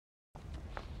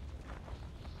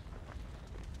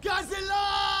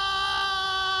Godzilla!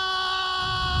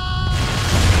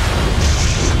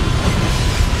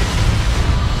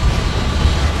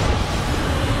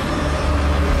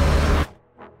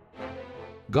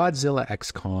 Godzilla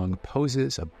x Kong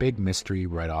poses a big mystery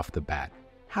right off the bat.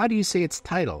 How do you say its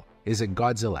title? Is it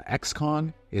Godzilla x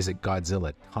Kong? Is it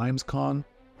Godzilla times Kong?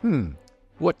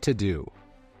 What to do?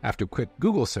 After a quick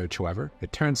Google search, however,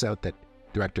 it turns out that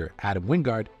director Adam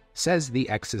Wingard says the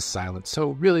X is silent, so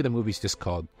really the movie's just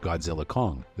called Godzilla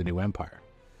Kong, The New Empire.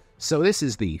 So this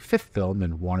is the fifth film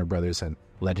in Warner Brothers and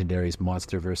Legendary's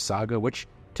MonsterVerse saga, which,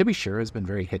 to be sure, has been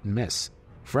very hit and miss.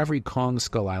 For every Kong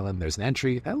Skull Island, there's an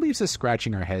entry that leaves us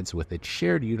scratching our heads with its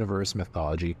shared universe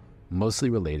mythology, mostly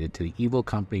related to the evil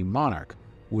company Monarch,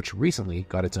 which recently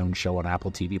got its own show on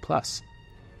Apple TV+.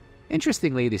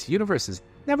 Interestingly, this universe has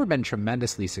never been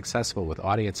tremendously successful with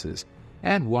audiences,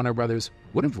 and Warner Brothers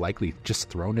would have likely just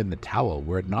thrown in the towel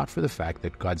were it not for the fact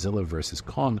that Godzilla vs.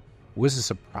 Kong was a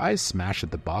surprise smash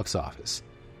at the box office.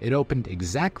 It opened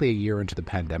exactly a year into the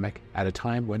pandemic, at a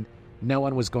time when no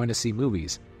one was going to see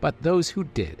movies, but those who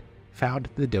did found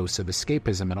the dose of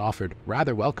escapism it offered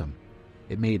rather welcome.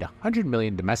 It made $100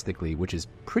 million domestically, which is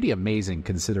pretty amazing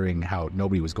considering how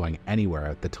nobody was going anywhere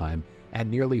at the time, and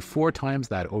nearly 4 times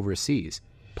that overseas.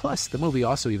 Plus, the movie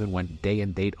also even went day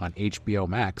and date on HBO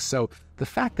Max, so the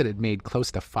fact that it made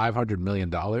close to $500 million,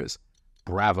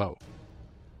 bravo.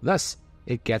 Thus,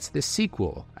 it gets this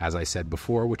sequel, as I said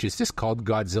before, which is just called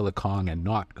Godzilla Kong and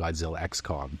not Godzilla x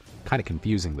Kong. Kind of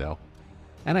confusing, though.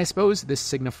 And I suppose this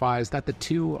signifies that the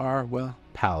two are, well,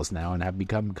 pals now and have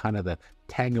become kind of the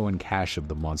Tango and Cash of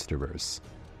the MonsterVerse.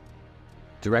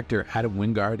 Director Adam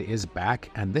Wingard is back,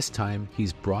 and this time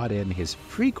he's brought in his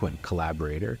frequent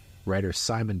collaborator, writer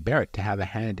Simon Barrett, to have a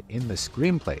hand in the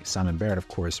screenplay. Simon Barrett, of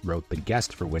course, wrote The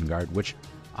Guest for Wingard, which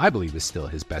I believe is still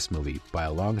his best movie by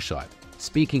a long shot.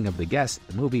 Speaking of The Guest,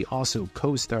 the movie also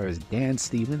co-stars Dan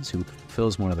Stevens, who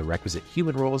fills one of the requisite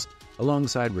human roles,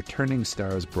 alongside returning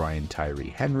stars Brian Tyree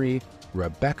Henry,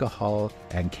 Rebecca Hall,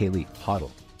 and Kaylee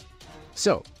Hoddle.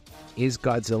 So, is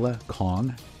Godzilla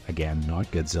Kong, again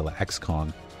not Godzilla x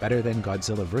Kong, better than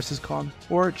Godzilla vs. Kong,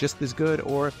 or just as good,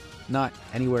 or not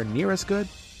anywhere near as good?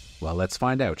 Well, let's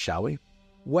find out, shall we?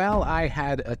 Well, I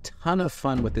had a ton of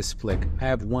fun with this flick. I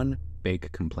have one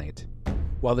big complaint.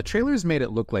 While the trailers made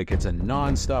it look like it's a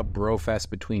non-stop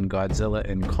brofest between Godzilla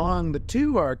and Kong, the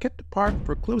two are kept apart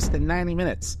for close to 90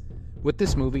 minutes, with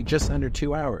this movie just under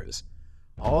 2 hours.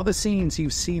 All the scenes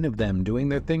you've seen of them doing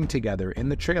their thing together in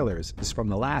the trailers is from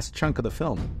the last chunk of the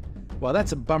film. While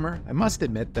that's a bummer, I must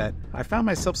admit that I found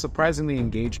myself surprisingly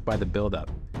engaged by the build-up.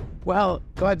 Well,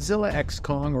 Godzilla x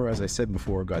Kong, or as I said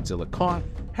before, Godzilla Kong,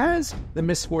 has the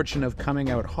misfortune of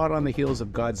coming out hot on the heels of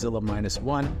Godzilla Minus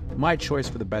One, my choice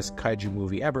for the best kaiju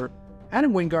movie ever.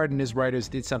 Adam Wingard and his writers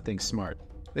did something smart.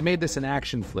 They made this an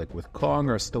action flick with Kong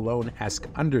or Stallone-esque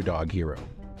underdog hero.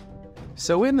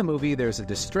 So in the movie, there's a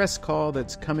distress call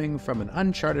that's coming from an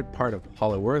uncharted part of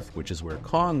Hollow Earth, which is where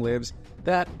Kong lives,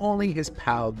 that only his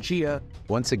pal Gia,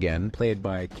 once again played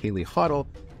by Kaylee Hoddle,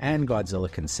 and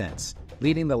Godzilla consents,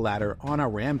 leading the latter on a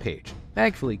rampage.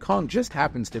 Thankfully, Kong just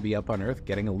happens to be up on Earth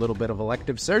getting a little bit of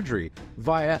elective surgery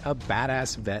via a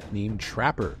badass vet named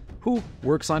Trapper, who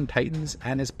works on Titans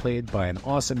and is played by an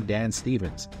awesome Dan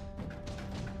Stevens.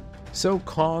 So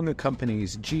Kong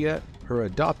accompanies Gia, her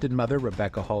adopted mother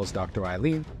Rebecca Hall's Dr.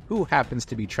 Eileen, who happens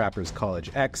to be Trapper's college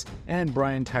ex, and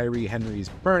Brian Tyree Henry's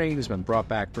Bernie, who's been brought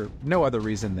back for no other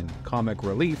reason than comic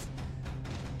relief,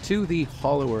 to the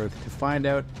Hollow Earth to find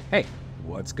out, hey,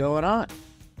 what's going on?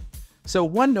 So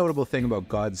one notable thing about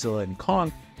Godzilla and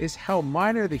Kong is how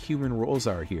minor the human roles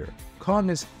are here. Kong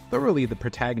is thoroughly the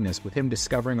protagonist, with him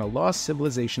discovering a lost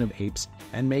civilization of apes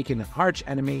and making an arch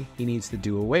enemy he needs to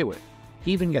do away with.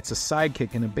 He even gets a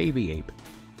sidekick in a baby ape.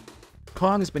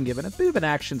 Kong has been given a bit of an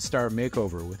action star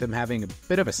makeover, with him having a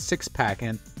bit of a six-pack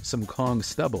and some Kong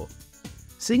stubble.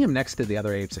 Seeing him next to the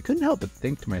other apes, I couldn't help but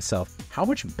think to myself how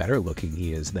much better looking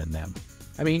he is than them.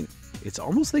 I mean, it's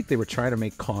almost like they were trying to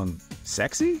make Kong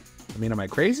sexy? I mean, am I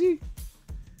crazy?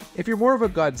 If you're more of a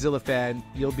Godzilla fan,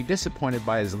 you'll be disappointed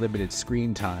by his limited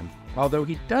screen time, although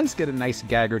he does get a nice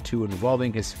gag or two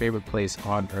involving his favorite place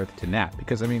on Earth to nap,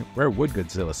 because I mean, where would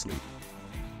Godzilla sleep?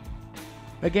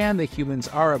 Again, the humans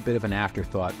are a bit of an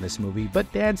afterthought in this movie,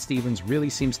 but Dan Stevens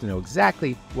really seems to know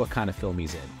exactly what kind of film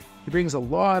he's in. He brings a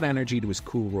lot of energy to his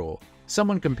cool role.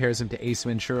 Someone compares him to Ace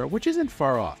Ventura, which isn't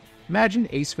far off. Imagine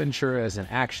Ace Ventura as an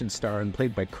action star and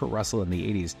played by Kurt Russell in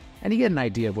the 80s, and you get an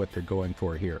idea of what they're going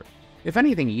for here. If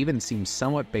anything, he even seems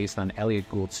somewhat based on Elliot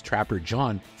Gould's Trapper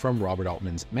John from Robert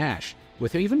Altman's MASH,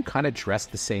 with him even kind of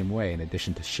dressed the same way in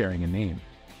addition to sharing a name.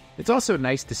 It's also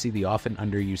nice to see the often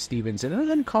underused Stevens in an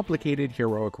uncomplicated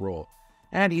heroic role,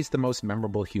 and he's the most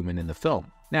memorable human in the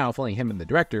film. Now, if only him and the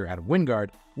director, Adam Wingard,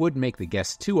 would make The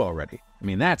Guest 2 already. I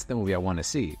mean, that's the movie I want to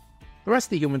see. The rest of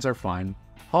the humans are fine.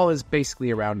 Hall is basically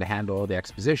around to handle all the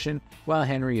exposition, while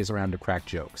Henry is around to crack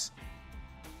jokes.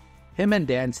 Him and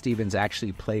Dan Stevens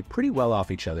actually play pretty well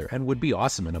off each other and would be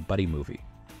awesome in a buddy movie.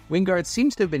 Wingard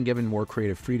seems to have been given more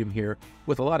creative freedom here,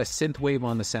 with a lot of synthwave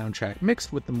on the soundtrack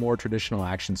mixed with the more traditional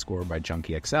action score by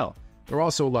Junkie XL. There are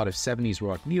also a lot of 70s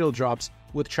rock needle drops,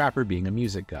 with Trapper being a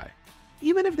music guy.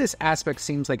 Even if this aspect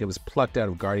seems like it was plucked out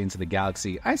of Guardians of the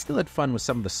Galaxy, I still had fun with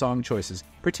some of the song choices,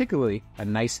 particularly a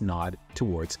nice nod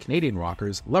towards Canadian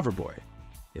rockers' Loverboy.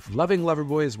 If loving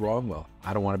Loverboy is wrong, well,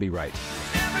 I don't want to be right.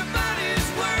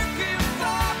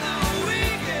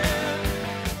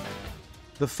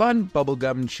 The fun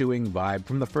bubblegum chewing vibe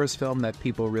from the first film that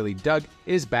people really dug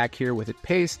is back here with it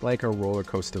paced like a roller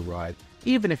coaster ride,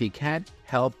 even if you can't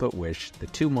help but wish the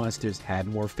two monsters had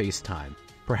more face time.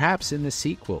 Perhaps in the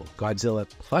sequel, Godzilla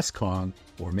plus Kong,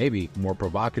 or maybe more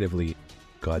provocatively,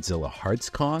 Godzilla Hearts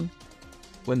Kong?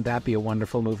 Wouldn't that be a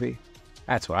wonderful movie?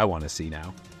 That's what I want to see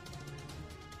now.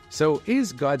 So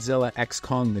is Godzilla x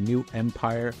Kong the New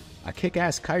Empire a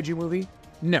kick-ass kaiju movie?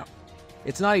 No.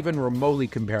 It's not even remotely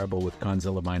comparable with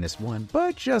Godzilla Minus One,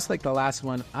 but just like the last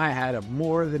one, I had a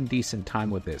more than decent time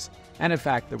with this. And in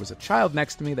fact, there was a child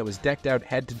next to me that was decked out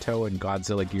head to toe in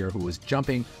Godzilla gear who was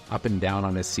jumping up and down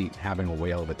on his seat having a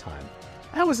whale of a time.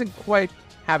 I wasn't quite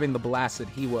having the blast that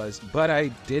he was, but I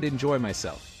did enjoy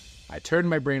myself. I turned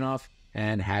my brain off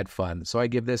and had fun, so I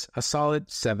give this a solid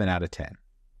 7 out of 10.